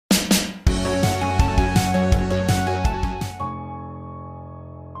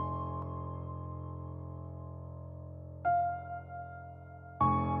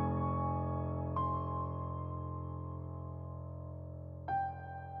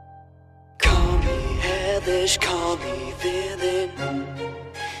childish, call me villain.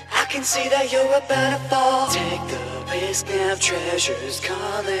 I can see that you're about to fall. Take the risk now, treasure's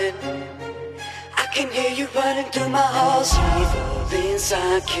calling. I can hear you running through my halls. Evil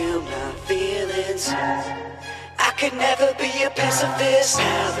inside, kill my feelings. I could never be a pacifist.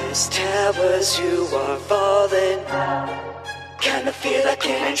 Palace towers, you are falling. Kinda feel like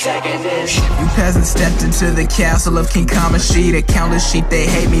an antagonist. You peasants stepped into the castle of King Kamoshida. Countless sheep, they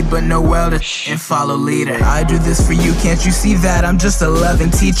hate me, but no elder and follow leader. I do this for you, can't you see that? I'm just a loving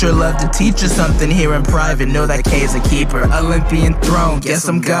teacher. Love to teach you something here in private. Know that K's a keeper. Olympian throne, guess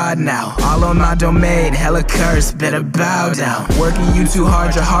I'm God now. All on my domain, hella curse, better bow down. Working you too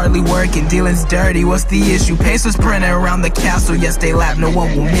hard, you're hardly working. Dealing's dirty, what's the issue? Pacers printing around the castle, yes they laugh, no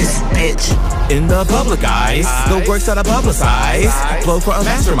one will miss you, bitch. In the public eyes, the works that I publicize. Flow for a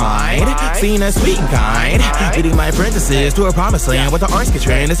mastermind, seen as sweet and kind. Leading my apprentices to a promised land with the arts get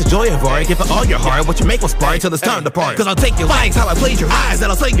trained. It's a joy of art, give it all your heart. What you make will spark till it's time to part. Cause I'll take your likes, how I played your eyes, and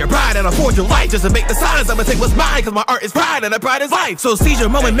I'll slay your pride, and I'll forge your life just to make the signs. I'ma take what's mine, cause my art is pride, and that pride is life. So seize your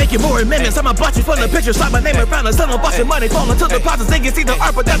moment, make it more amendments. I'ma bust you from the picture, slap my name around the sun, I'll bust your money, fall into the process. They can see the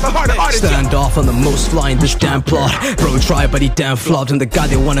art, but that's the heart of art. Stand off on the most fly in this damn plot. Bro tried, but he damn flopped. I'm the guy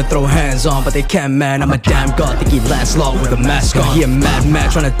they wanna throw hands on, but they can't, man. I'm a damn god, think he Lancelot with a mask on. He a mad man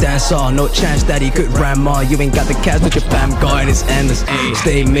tryna dance all, no chance that he could ram all. You ain't got the cash, but your fam guard is endless.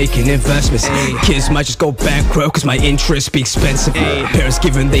 Stay making investments. Kids might just go bankrupt cause my interest be expensive. Parents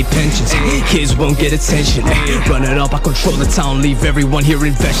giving they pensions, kids won't get attention. Run it up, I control the town, leave everyone here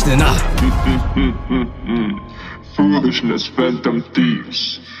investing. Foolishness, phantom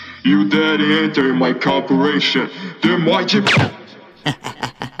thieves. You dare to enter my corporation, then why'd you...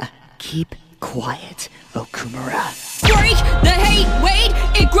 Keep quiet, Okumura. Break the hate, wait,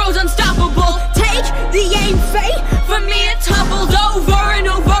 it grows unstoppable. Take the aim, fate, for me it topples over and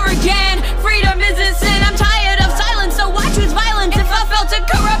over again. Freedom isn't sin, I'm tired of silence, so why choose violence? If I felt a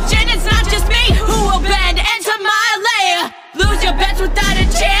corruption, it's not just me who will bend into my lair. Lose your bets without a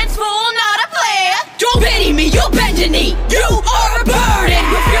chance, fool, not a player. Don't pity me, you'll bend a knee, you are a burden.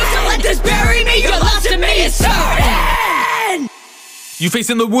 Refuse to let this bury me, your loss to me is certain. You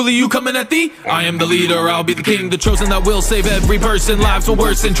facing the ruler, you coming at thee? I am the leader, I'll be the king, the chosen that will save every person. Lives will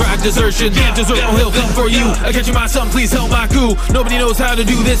worse than track desertion. Can't desert, oh he'll come for you. Akechi my son, please help my coup. Nobody knows how to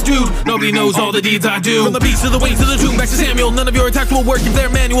do this, dude. Nobody knows all the deeds I do. From the beast to the wings to the tomb, back to Samuel. None of your attacks will work if they're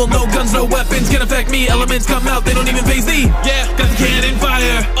manual. No guns, no weapons can affect me. Elements come out, they don't even phase thee. Yeah, got the cannon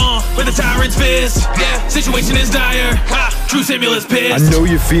fire, with a tyrant's fist. Yeah, situation is dire. True Samuel is pissed. I know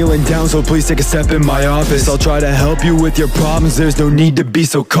you're feeling down, so please take a step in my office. I'll try to help you with your problems. There's no need to be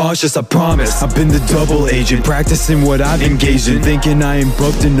so cautious, I promise. I've been the double agent, practicing what I've engaged in. Thinking I ain't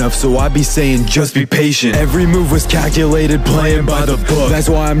booked enough, so I be saying just be patient. Every move was calculated, playing by the book. That's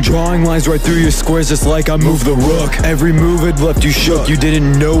why I'm drawing lines right through your squares, just like I moved the rook. Every move had left you shook, you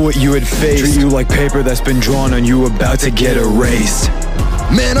didn't know what you had faced. Treat you like paper that's been drawn on you, about to get erased.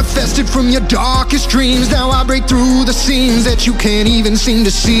 Manifested from your darkest dreams, now I break through the seams that you can't even seem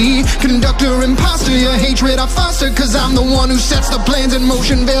to see. Conductor, imposter, your hatred I foster, cause I'm the one who sets the plans in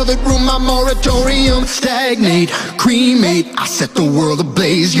motion. Velvet room, my moratorium. Stagnate, cremate, I set the world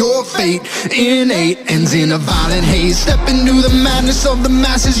ablaze. Your fate, innate, ends in a violent haze. Step into the madness of the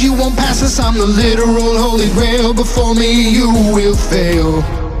masses, you won't pass us. I'm the literal holy grail, before me you will fail.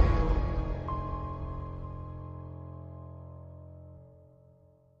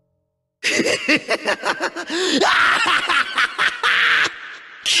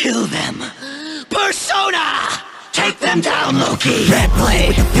 Kill them. Persona! Take them down, Loki. Red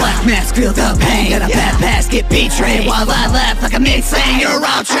blade, black mask, feel the pain. Got a bad past, get betrayed while I laugh like I'm insane. You're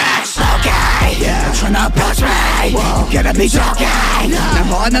all trash, okay? Yeah, trying to approach me. Whoa, gonna be joking. No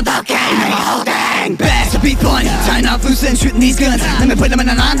more than the game, I'm holding back to be fun. Tying off loose and shooting these guns. Let me put them in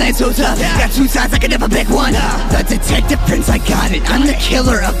a line, they so tough. Got two sides, I can never pick one. The detective prince, I got it. I'm the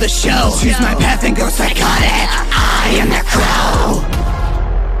killer of the show. Choose my path and go psychotic. I am the crow.